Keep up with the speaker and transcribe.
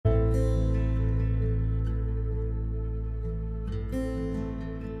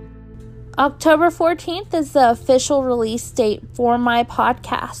October 14th is the official release date for my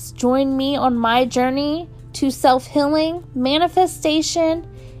podcast. Join me on my journey to self-healing, manifestation,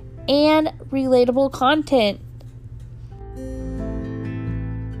 and relatable content.